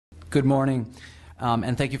Good morning,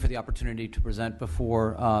 and thank you for the opportunity to present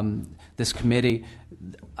before this committee.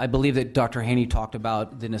 I believe that Dr. Haney talked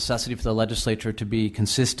about the necessity for the legislature to be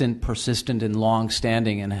consistent, persistent, and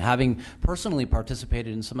long-standing. And having personally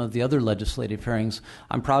participated in some of the other legislative hearings,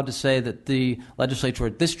 I'm proud to say that the legislature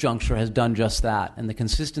at this juncture has done just that. And the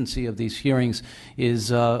consistency of these hearings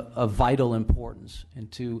is of vital importance, and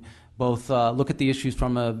to both look at the issues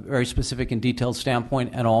from a very specific and detailed standpoint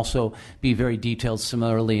and also be very detailed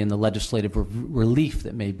similarly in the legislative relief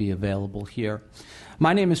that may be available here.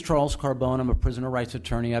 My name is Charles Carbone. I'm a prisoner rights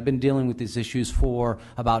attorney. I've been dealing with these issues for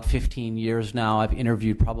about 15 years now. I've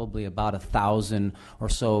interviewed probably about 1,000 or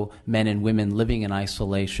so men and women living in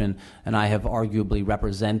isolation, and I have arguably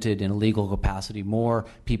represented in a legal capacity more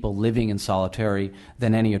people living in solitary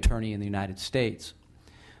than any attorney in the United States.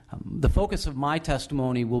 The focus of my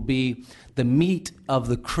testimony will be the meat of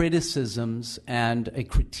the criticisms and a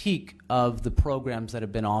critique of the programs that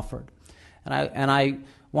have been offered. And I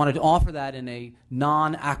wanted to offer that in a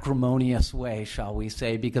non-acrimonious way, shall we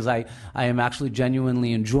say, because I am actually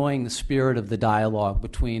genuinely enjoying the spirit of the dialogue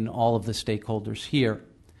between all of the stakeholders here.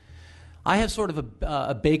 I have sort of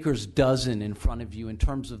a baker's dozen in front of you in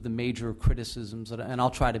terms of the major criticisms, and I'll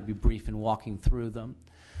try to be brief in walking through them.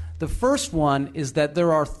 The first one is that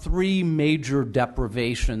there are three major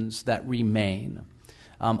deprivations that remain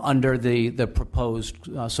under the proposed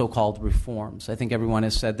so-called reforms. I think everyone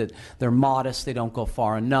has said that they're modest, they don't go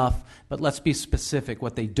far enough, but let's be specific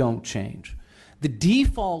what they don't change. The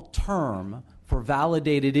default term for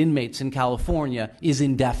validated inmates in California is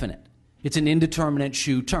indefinite. It's an indeterminate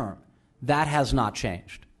SHU term. That has not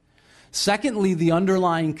changed. Secondly, the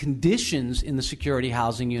underlying conditions in the security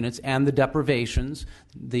housing units and the deprivations,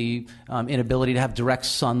 the inability to have direct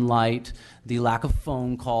sunlight, the lack of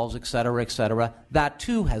phone calls, et cetera, that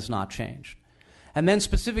too has not changed. And then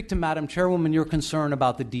specific to Madam Chairwoman, your concern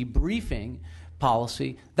about the debriefing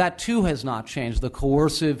policy, that too has not changed. The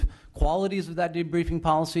coercive qualities of that debriefing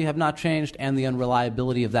policy have not changed, and the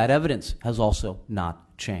unreliability of that evidence has also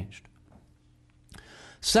not changed.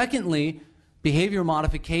 Secondly, behavior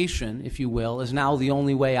modification, if you will, is now the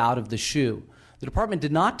only way out of the SHU. The department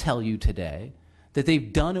did not tell you today that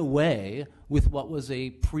they've done away with what was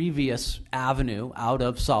a previous avenue out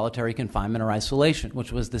of solitary confinement or isolation,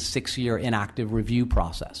 which was the 6-year inactive review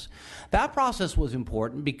process. That process was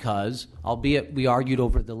important because, albeit we argued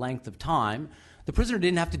over the length of time, the prisoner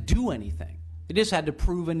didn't have to do anything. They just had to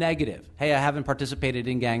prove a negative. Hey, I haven't participated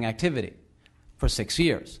in gang activity for 6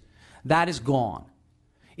 years. That is gone.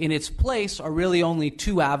 In its place are really only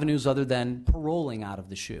two avenues other than paroling out of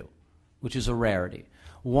the SHU, which is a rarity.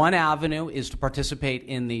 One avenue is to participate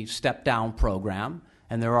in the step-down program,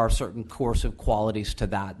 and there are certain coercive qualities to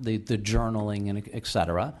that, the journaling, and et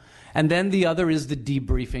cetera. And then the other is the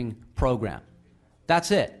debriefing program. That's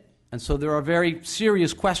it. And so there are very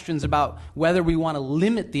serious questions about whether we want to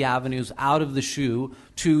limit the avenues out of the SHU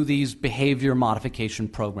to these behavior modification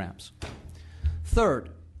programs.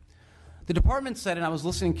 Third, the department said, and I was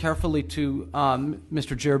listening carefully to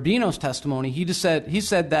Mr. Gerabino's testimony, he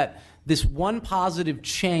said that this one positive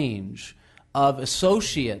change of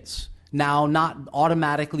associates now not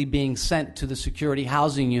automatically being sent to the security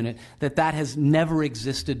housing unit, that has never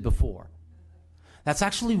existed before. That's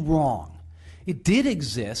actually wrong. It did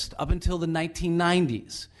exist up until the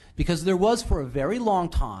 1990s, because there was for a very long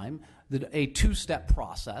time a two-step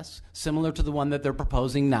process, similar to the one that they're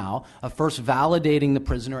proposing now, of first validating the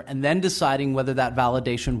prisoner and then deciding whether that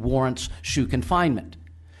validation warrants SHU confinement.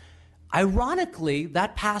 Ironically,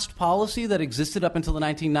 that past policy that existed up until the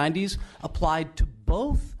 1990s applied to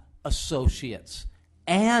both associates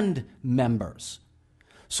and members.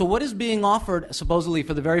 So what is being offered, supposedly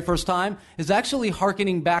for the very first time, is actually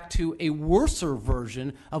hearkening back to a worser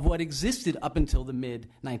version of what existed up until the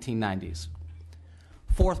mid-1990s.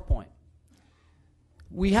 Fourth point.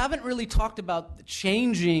 We haven't really talked about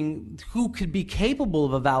changing who could be capable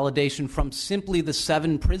of a validation from simply the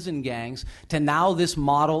 7 prison gangs to now this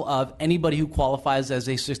model of anybody who qualifies as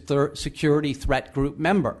a security threat group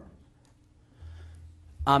member.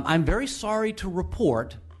 I'm very sorry to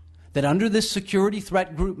report that under this security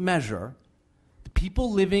threat group measure, the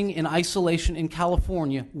people living in isolation in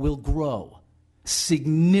California will grow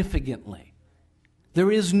significantly. There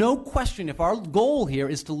is no question, if our goal here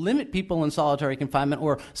is to limit people in solitary confinement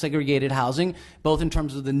or segregated housing, both in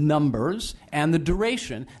terms of the numbers and the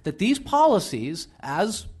duration, that these policies,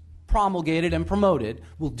 as promulgated and promoted,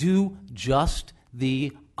 will do just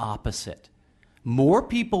the opposite. More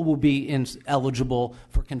people will be eligible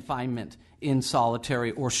for confinement in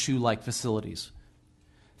solitary or SHU-like facilities.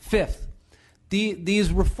 Fifth,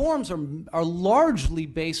 These reforms are largely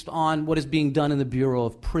based on what is being done in the Bureau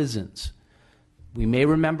of Prisons. We may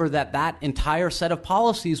remember that that entire set of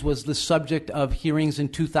policies was the subject of hearings in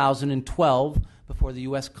 2012 before the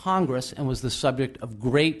U.S. Congress and was the subject of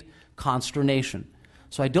great consternation.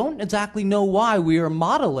 So I don't exactly know why we are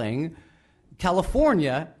modeling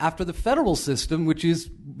California after the federal system, which is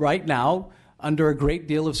right now under a great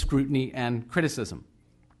deal of scrutiny and criticism.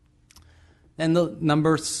 And the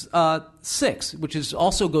number 6, which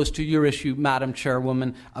also goes to your issue, Madam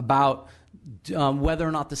Chairwoman, about whether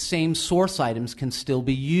or not the same source items can still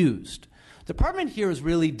be used. The department here is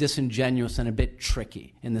really disingenuous and a bit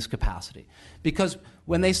tricky in this capacity. Because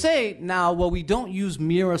when they say now, well, we don't use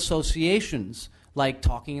mere associations like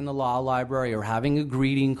talking in the law library or having a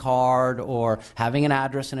greeting card or having an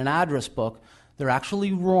address in an address book, they're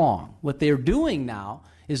actually wrong. What they're doing now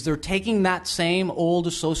is they're taking that same old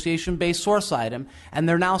association-based source item and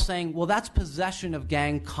they're now saying, well, that's possession of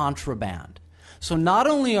gang contraband. So not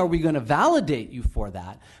only are we going to validate you for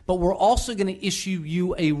that, but we're also going to issue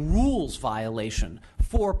you a rules violation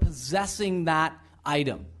for possessing that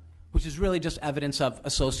item, which is really just evidence of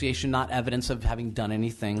association, not evidence of having done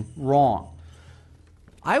anything wrong.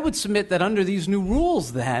 I would submit that under these new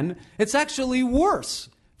rules, then, it's actually worse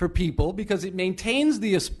for people because it maintains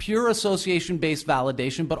the pure association-based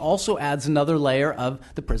validation, but also adds another layer of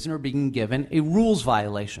the prisoner being given a rules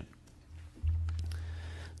violation.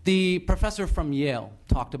 The professor from Yale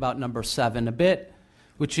talked about number 7 a bit,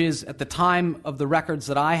 which is at the time of the records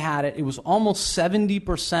that I had it was almost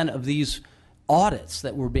 70% of these audits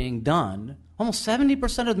that were being done, almost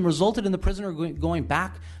 70% of them resulted in the prisoner going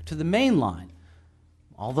back to the main line.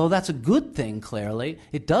 Although that's a good thing, clearly,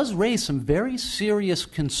 it does raise some very serious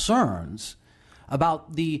concerns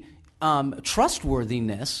about the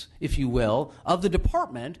trustworthiness, if you will, of the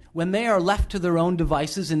department when they are left to their own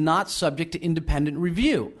devices and not subject to independent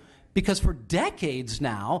review. Because for decades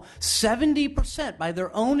now, 70%, by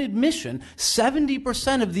their own admission,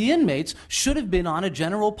 70% of the inmates should have been on a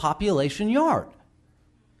general population yard.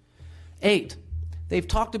 8, they've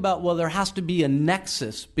talked about, well, there has to be a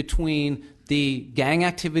nexus between the gang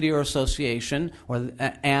activity or association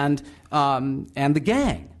and the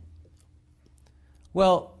gang.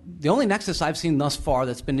 Well, the only nexus I've seen thus far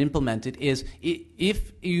that's been implemented is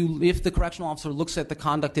if the correctional officer looks at the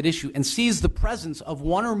conduct at issue and sees the presence of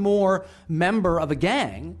one or more member of a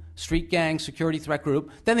gang, street gang, security threat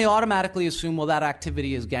group, then they automatically assume, well, that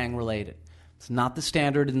activity is gang-related. It's not the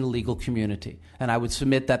standard in the legal community. And I would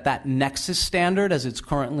submit that that nexus standard, as it's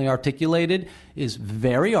currently articulated, is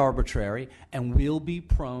very arbitrary and will be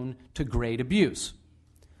prone to great abuse.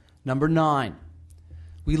 Number 9.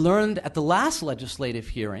 We learned at the last legislative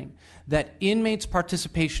hearing that inmates'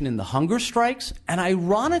 participation in the hunger strikes and,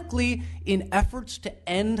 ironically, in efforts to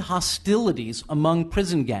end hostilities among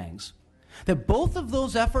prison gangs, that both of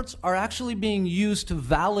those efforts are actually being used to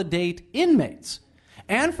validate inmates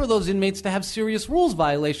and for those inmates to have serious rules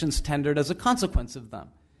violations tendered as a consequence of them.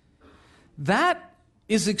 That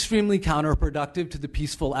is extremely counterproductive to the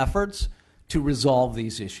peaceful efforts to resolve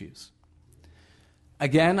these issues.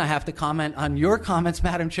 Again, I have to comment on your comments,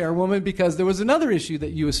 Madam Chairwoman, because there was another issue that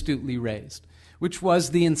you astutely raised, which was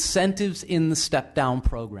the incentives in the step-down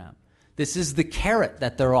program. This is the carrot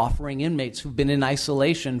that they're offering inmates who've been in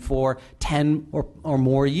isolation for 10 or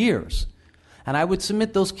more years. And I would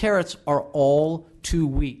submit those carrots are all too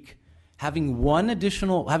weak. Having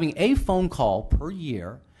a phone call per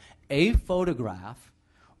year, a photograph,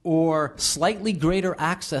 or slightly greater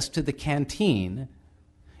access to the canteen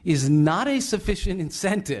is not a sufficient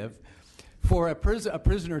incentive for a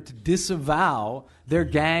prisoner to disavow their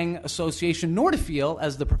gang association, nor to feel,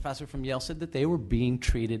 as the professor from Yale said, that they were being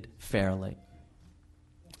treated fairly.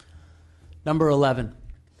 Number 11.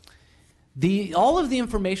 All of the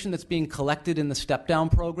information that's being collected in the step-down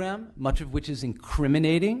program, much of which is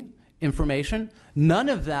incriminating information, none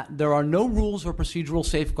of that, there are no rules or procedural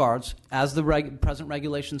safeguards, as the present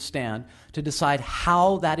regulations stand, to decide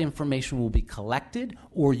how that information will be collected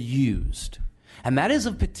or used. And that is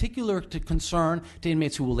of particular concern to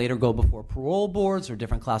inmates who will later go before parole boards or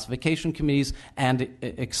different classification committees, and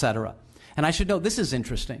et cetera. And I should note, this is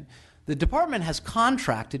interesting. The department has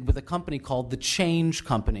contracted with a company called the Change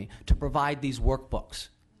Company to provide these workbooks.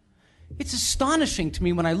 It's astonishing to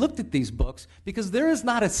me when I looked at these books because there is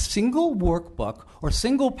not a single workbook or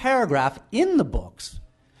single paragraph in the books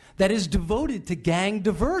that is devoted to gang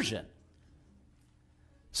diversion.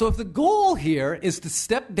 So if the goal here is to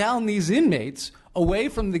step down these inmates away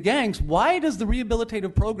from the gangs, why does the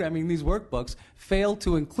rehabilitative programming in these workbooks fail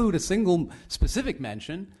to include a single specific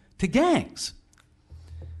mention to gangs?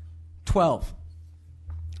 12.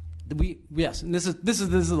 Yes, and this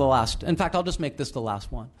is the last. In fact, I'll just make this the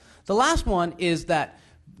last one. The last one is that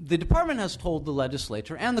the department has told the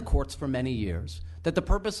legislature and the courts for many years that the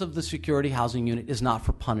purpose of the security housing unit is not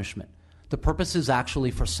for punishment. The purpose is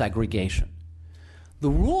actually for segregation. The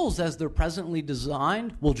rules as they're presently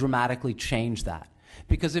designed will dramatically change that.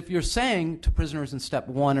 Because if you're saying to prisoners in step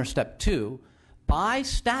 1 or step 2, by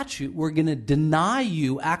statute, we're going to deny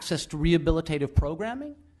you access to rehabilitative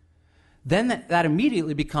programming, then that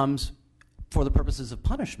immediately becomes for the purposes of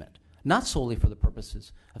punishment, not solely for the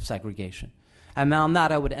purposes of segregation. And now on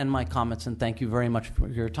that, I would end my comments and thank you very much for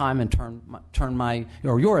your time and turn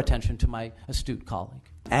your attention to my astute colleague.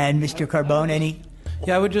 And Mr. Carbone, any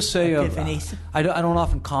Yeah, I would just say epiphanies? I don't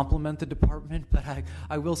often compliment the department, but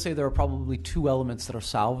I will say there are probably 2 elements that are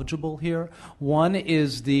salvageable here. One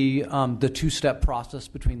is the 2-step process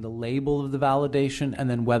between the label of the validation and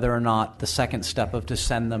then whether or not the second step of to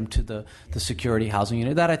send them to the security housing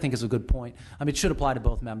unit. That I think is a good point. I mean, it should apply to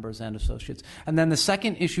both members and associates. And then the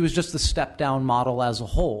second issue is just the step-down model as a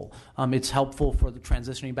whole. It's helpful for the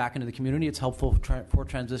transitioning back into the community. It's helpful for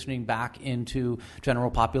transitioning back into general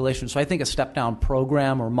population. So I think a step-down program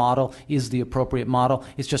or model is the appropriate model.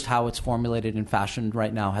 It's just how it's formulated and fashioned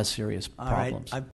right now has serious problems. All right.